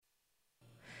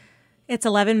It's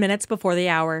 11 minutes before the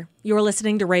hour. You're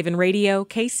listening to Raven Radio,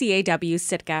 KCAW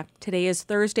Sitka. Today is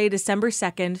Thursday, December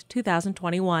 2nd,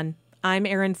 2021. I'm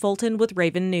Erin Fulton with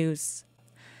Raven News.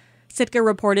 Sitka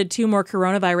reported 2 more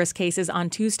coronavirus cases on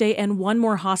Tuesday and 1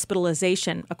 more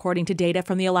hospitalization, according to data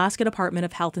from the Alaska Department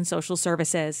of Health and Social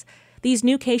Services. These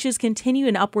new cases continue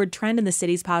an upward trend in the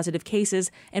city's positive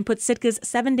cases and put Sitka's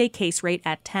 7-day case rate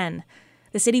at 10.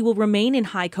 The city will remain in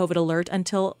high COVID alert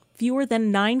until fewer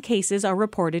than 9 cases are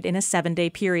reported in a 7-day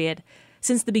period.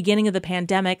 Since the beginning of the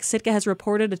pandemic, Sitka has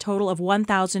reported a total of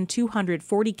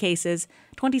 1,240 cases,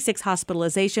 26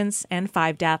 hospitalizations, and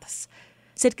 5 deaths.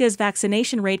 Sitka's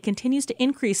vaccination rate continues to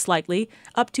increase slightly,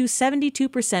 up to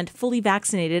 72% fully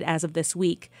vaccinated as of this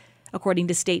week. According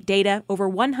to state data, over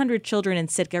 100 children in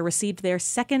Sitka received their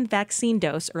second vaccine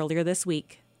dose earlier this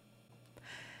week.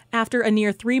 After a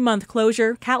near 3-month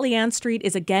closure, Catlean Street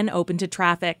is again open to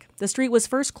traffic. The street was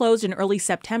first closed in early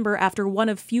September after one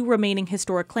of few remaining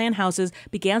historic clan houses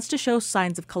began to show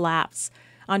signs of collapse.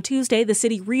 On Tuesday, the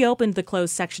city reopened the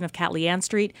closed section of Catlean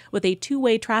Street with a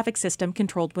 2-way traffic system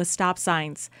controlled with stop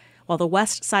signs. While the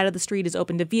west side of the street is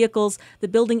open to vehicles, the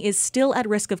building is still at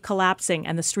risk of collapsing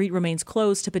and the street remains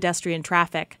closed to pedestrian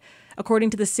traffic. According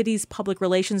to the city's public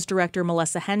relations director,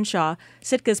 Melissa Henshaw,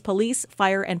 Sitka's Police,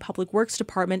 Fire, and Public Works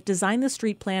Department designed the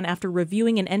street plan after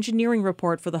reviewing an engineering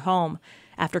report for the home.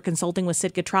 After consulting with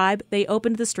Sitka Tribe, they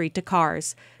opened the street to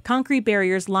cars. Concrete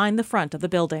barriers line the front of the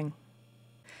building.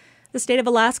 The state of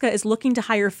Alaska is looking to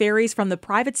hire ferries from the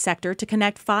private sector to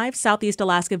connect 5 Southeast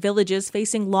Alaska villages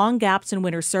facing long gaps in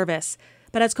winter service.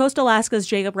 But as Coast Alaska's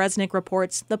Jacob Resnick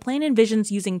reports, the plan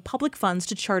envisions using public funds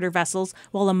to charter vessels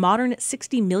while a modern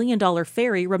 $60 million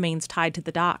ferry remains tied to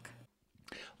the dock.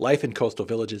 Life in coastal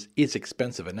villages is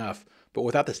expensive enough, but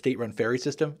without the state-run ferry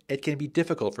system, it can be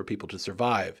difficult for people to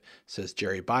survive, says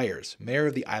Jerry Byers, mayor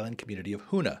of the island community of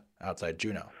Hoonah, outside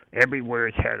Juneau.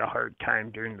 Everywhere's had a hard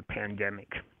time during the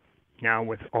pandemic. Now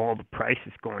with all the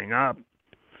prices going up,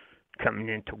 coming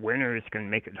into winter, it's going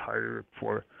to make it harder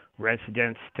for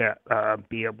residents to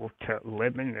be able to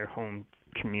live in their home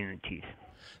communities.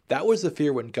 That was the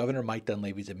fear when Governor Mike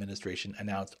Dunleavy's administration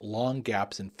announced long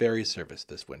gaps in ferry service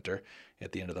this winter.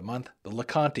 At the end of the month, the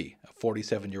LeConte, a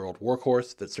 47-year-old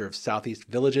workhorse that serves southeast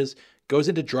villages, goes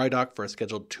into dry dock for a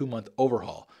scheduled 2-month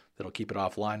overhaul that'll keep it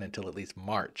offline until at least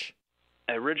March.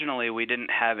 Originally, we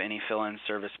didn't have any fill-in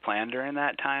service planned during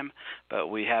that time, but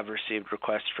we have received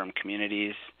requests from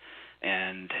communities,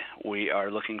 and we are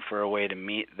looking for a way to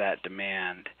meet that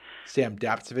demand. Sam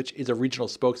Dapcevich is a regional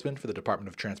spokesman for the Department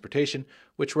of Transportation,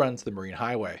 which runs the Marine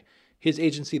Highway. His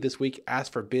agency this week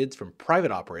asked for bids from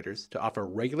private operators to offer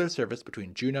regular service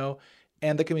between Juneau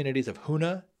and the communities of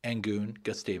Hoonah, Angoon,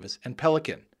 Gustavus, and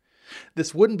Pelican.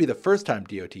 This wouldn't be the first time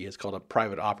DOT has called up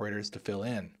private operators to fill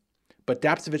in. But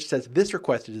Dapcevich says this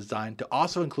request is designed to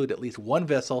also include at least one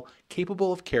vessel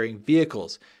capable of carrying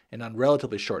vehicles, and on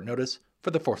relatively short notice for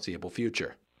the foreseeable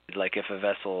future. Like if a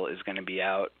vessel is going to be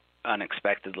out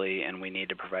unexpectedly and we need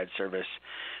to provide service,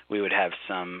 we would have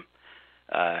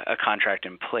a contract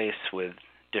in place with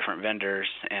different vendors,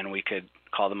 and we could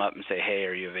call them up and say, hey,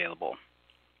 are you available?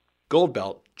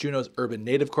 Goldbelt, Juneau's urban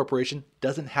native corporation,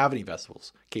 doesn't have any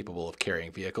vessels capable of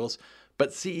carrying vehicles,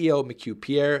 but CEO McHugh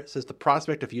Pierre says the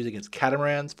prospect of using its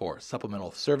catamarans for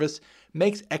supplemental service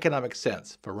makes economic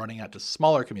sense for running out to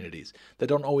smaller communities that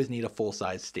don't always need a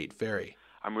full-size state ferry.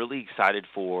 I'm really excited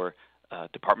for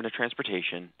Department of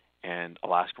Transportation and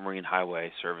Alaska Marine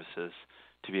Highway Services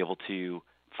to be able to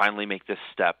finally make this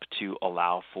step to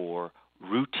allow for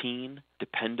routine,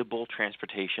 dependable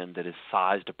transportation that is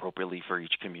sized appropriately for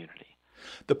each community.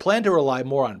 The plan to rely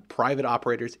more on private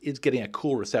operators is getting a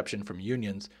cool reception from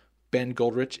unions. Ben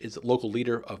Goldrich is local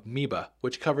leader of MEBA,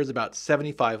 which covers about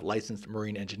 75 licensed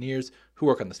marine engineers who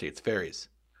work on the state's ferries.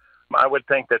 I would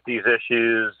think that these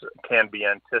issues can be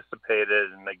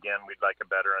anticipated, and again, we'd like a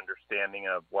better understanding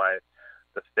of why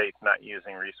the state's not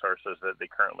using resources that they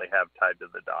currently have tied to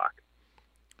the dock.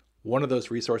 One of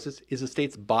those resources is the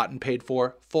state's bought and paid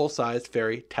for full-sized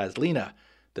ferry Taslina.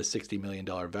 The $60 million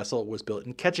vessel was built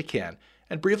in Ketchikan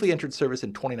and briefly entered service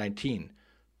in 2019.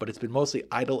 But it's been mostly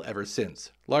idle ever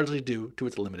since, largely due to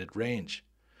its limited range.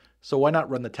 So why not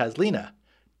run the Taslina?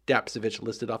 Dapcevich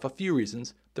listed off a few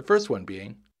reasons, the first one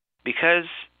being, because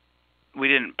we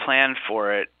didn't plan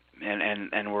for it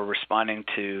and we're responding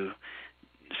to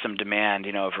some demand,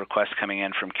 of requests coming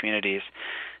in from communities,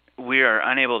 we are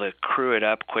unable to crew it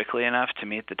up quickly enough to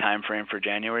meet the time frame for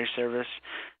January service.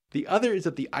 The other is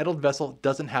that the idled vessel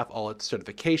doesn't have all its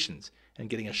certifications,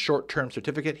 and getting a short-term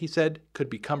certificate, he said, could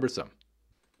be cumbersome.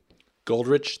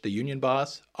 Goldrich, the union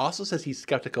boss, also says he's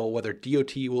skeptical whether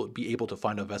DOT will be able to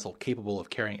find a vessel capable of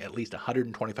carrying at least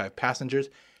 125 passengers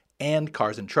and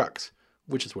cars and trucks,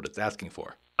 which is what it's asking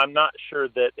for. I'm not sure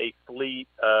that a fleet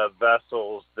of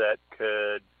vessels that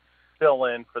could fill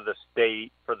in for the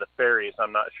state for the ferries,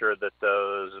 I'm not sure that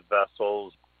those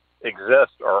vessels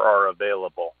exist or are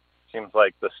available. Seems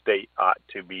like the state ought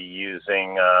to be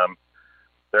using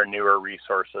their newer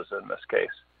resources in this case.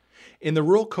 In the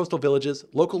rural coastal villages,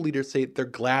 local leaders say they're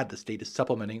glad the state is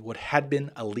supplementing what had been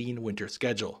a lean winter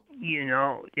schedule.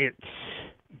 It's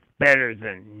better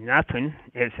than nothing.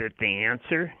 Is it the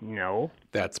answer? No.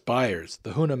 That's Byers,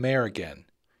 the Hoonah mayor again.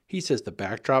 He says the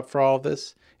backdrop for all of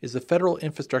this is the federal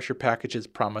infrastructure package's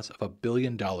promise of $1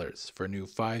 billion for a new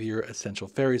 5-year essential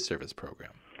ferry service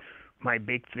program. My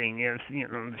big thing is,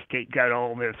 the state got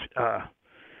all this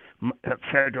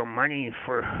federal money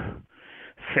for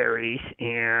ferries,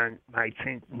 and I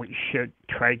think we should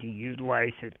try to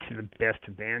utilize it to the best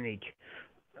advantage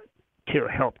to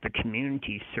help the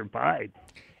community survive.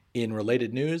 In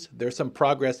related news, there's some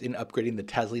progress in upgrading the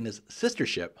Taslina's sister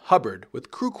ship, Hubbard,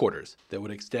 with crew quarters that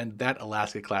would extend that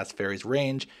Alaska-class ferry's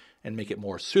range and make it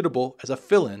more suitable as a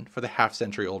fill-in for the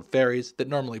half-century-old ferries that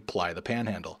normally ply the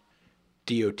Panhandle.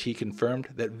 DOT confirmed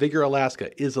that Vigor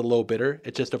Alaska is a low bidder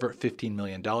at just over $15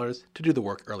 million to do the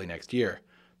work early next year.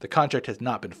 The contract has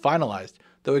not been finalized,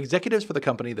 though executives for the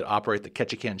company that operate the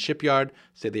Ketchikan shipyard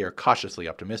say they are cautiously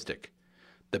optimistic.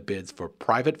 The bids for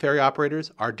private ferry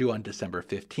operators are due on December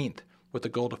 15th, with the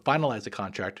goal to finalize the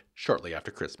contract shortly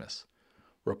after Christmas.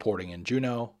 Reporting in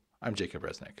Juneau, I'm Jacob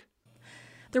Resnick.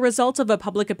 The results of a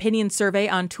public opinion survey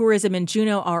on tourism in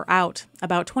Juneau are out.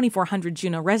 About 2,400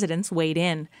 Juneau residents weighed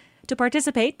in. To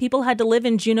participate, people had to live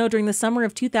in Juneau during the summer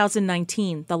of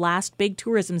 2019, the last big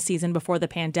tourism season before the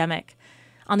pandemic.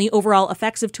 On the overall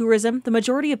effects of tourism, the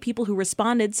majority of people who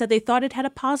responded said they thought it had a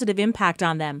positive impact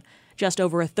on them. Just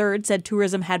over a third said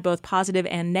tourism had both positive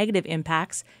and negative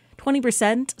impacts.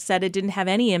 20% said it didn't have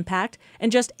any impact,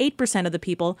 and just 8% of the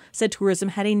people said tourism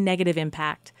had a negative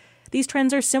impact. These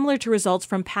trends are similar to results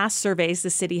from past surveys the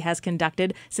city has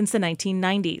conducted since the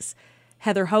 1990s.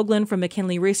 Heather Hoagland from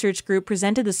McKinley Research Group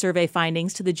presented the survey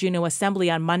findings to the Juneau Assembly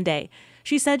on Monday.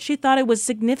 She said she thought it was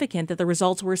significant that the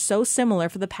results were so similar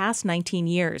for the past 19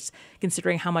 years,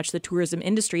 considering how much the tourism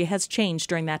industry has changed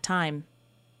during that time.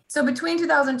 So between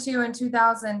 2002 and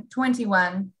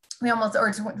 2021,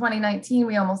 2019,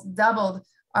 we almost doubled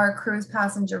our cruise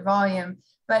passenger volume.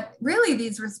 But really,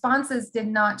 these responses did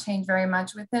not change very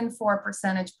much, within 4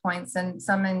 percentage points, and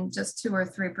some in just 2 or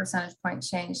 3 percentage point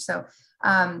change. So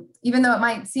even though it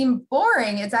might seem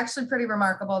boring, it's actually pretty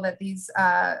remarkable that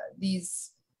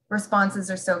these responses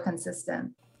are so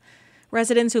consistent.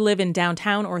 Residents who live in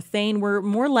downtown or Thane were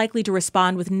more likely to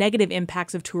respond with negative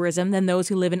impacts of tourism than those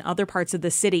who live in other parts of the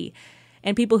city.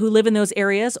 And people who live in those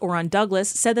areas or on Douglas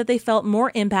said that they felt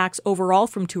more impacts overall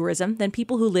from tourism than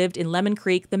people who lived in Lemon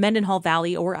Creek, the Mendenhall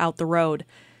Valley, or out the road.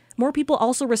 More people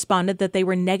also responded that they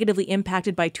were negatively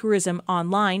impacted by tourism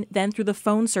online than through the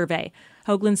phone survey.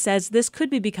 Hoagland says this could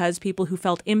be because people who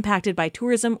felt impacted by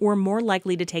tourism were more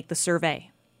likely to take the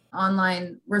survey.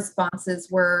 Online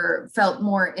responses felt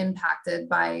more impacted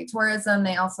by tourism.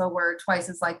 They also were twice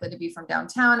as likely to be from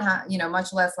downtown,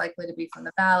 much less likely to be from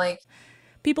the valley.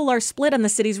 People are split on the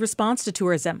city's response to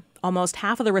tourism. Almost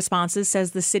half of the responses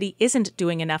says the city isn't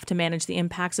doing enough to manage the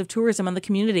impacts of tourism on the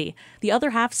community. The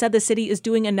other half said the city is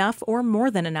doing enough or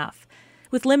more than enough.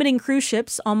 With limiting cruise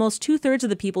ships, almost 2/3 of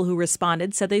the people who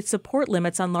responded said they support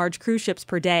limits on large cruise ships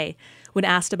per day. When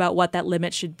asked about what that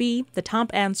limit should be, the top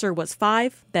answer was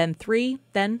 5, then 3,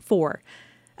 then 4.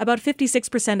 About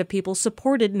 56% of people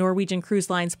supported Norwegian Cruise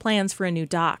Line's plans for a new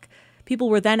dock. People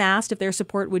were then asked if their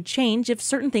support would change if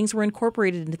certain things were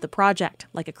incorporated into the project,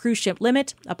 like a cruise ship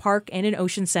limit, a park, and an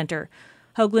ocean center.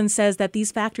 Hoagland says that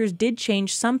these factors did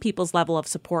change some people's level of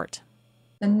support.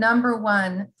 The number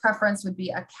one preference would be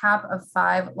a cap of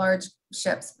 5 large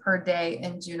ships per day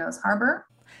in Juneau's harbor.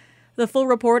 The full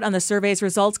report on the survey's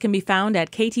results can be found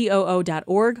at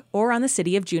ktoo.org or on the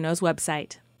City of Juneau's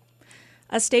website.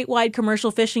 A statewide commercial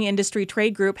fishing industry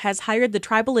trade group has hired the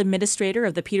tribal administrator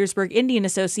of the Petersburg Indian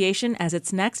Association as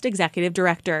its next executive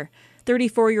director.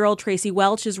 34-year-old Tracy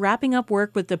Welch is wrapping up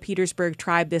work with the Petersburg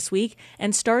tribe this week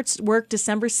and starts work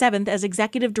December 7th as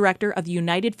executive director of the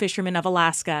United Fishermen of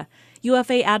Alaska.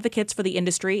 UFA advocates for the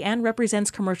industry and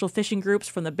represents commercial fishing groups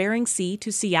from the Bering Sea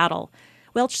to Seattle.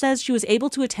 Welch says she was able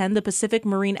to attend the Pacific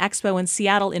Marine Expo in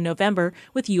Seattle in November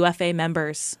with UFA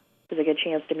members. It was a good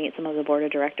chance to meet some of the board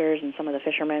of directors and some of the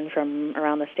fishermen from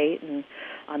around the state and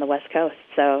on the West Coast.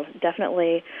 So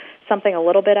definitely something a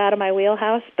little bit out of my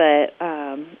wheelhouse, but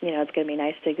it's going to be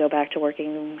nice to go back to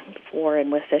working for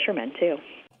and with fishermen too.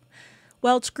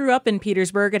 Welch grew up in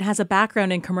Petersburg and has a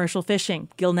background in commercial fishing,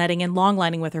 gill netting, and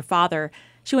longlining with her father.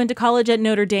 She went to college at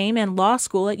Notre Dame and law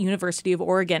school at University of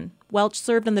Oregon. Welch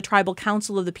served on the Tribal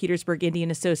Council of the Petersburg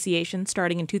Indian Association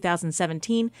starting in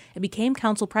 2017 and became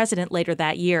council president later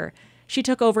that year. She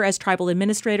took over as tribal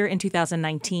administrator in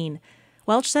 2019.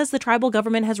 Welch says the tribal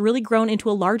government has really grown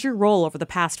into a larger role over the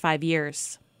past 5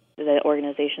 years. The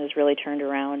organization has really turned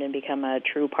around and become a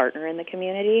true partner in the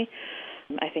community.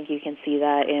 I think you can see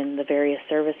that in the various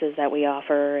services that we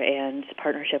offer and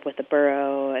partnership with the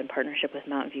borough and partnership with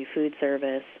Mountain View Food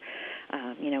Service.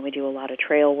 We do a lot of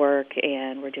trail work,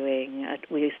 and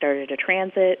we started a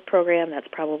transit program. That's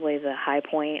probably the high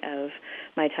point of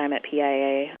my time at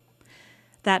PIA.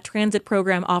 That transit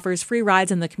program offers free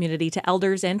rides in the community to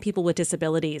elders and people with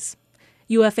disabilities.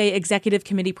 UFA Executive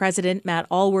Committee President Matt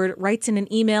Allward writes in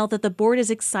an email that the board is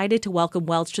excited to welcome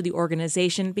Welch to the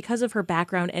organization because of her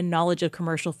background and knowledge of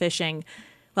commercial fishing.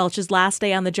 Welch's last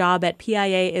day on the job at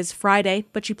PIA is Friday,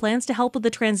 but she plans to help with the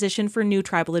transition for new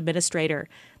tribal administrator.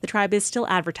 The tribe is still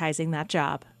advertising that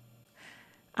job.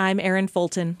 I'm Erin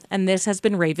Fulton, and this has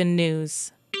been Raven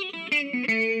News.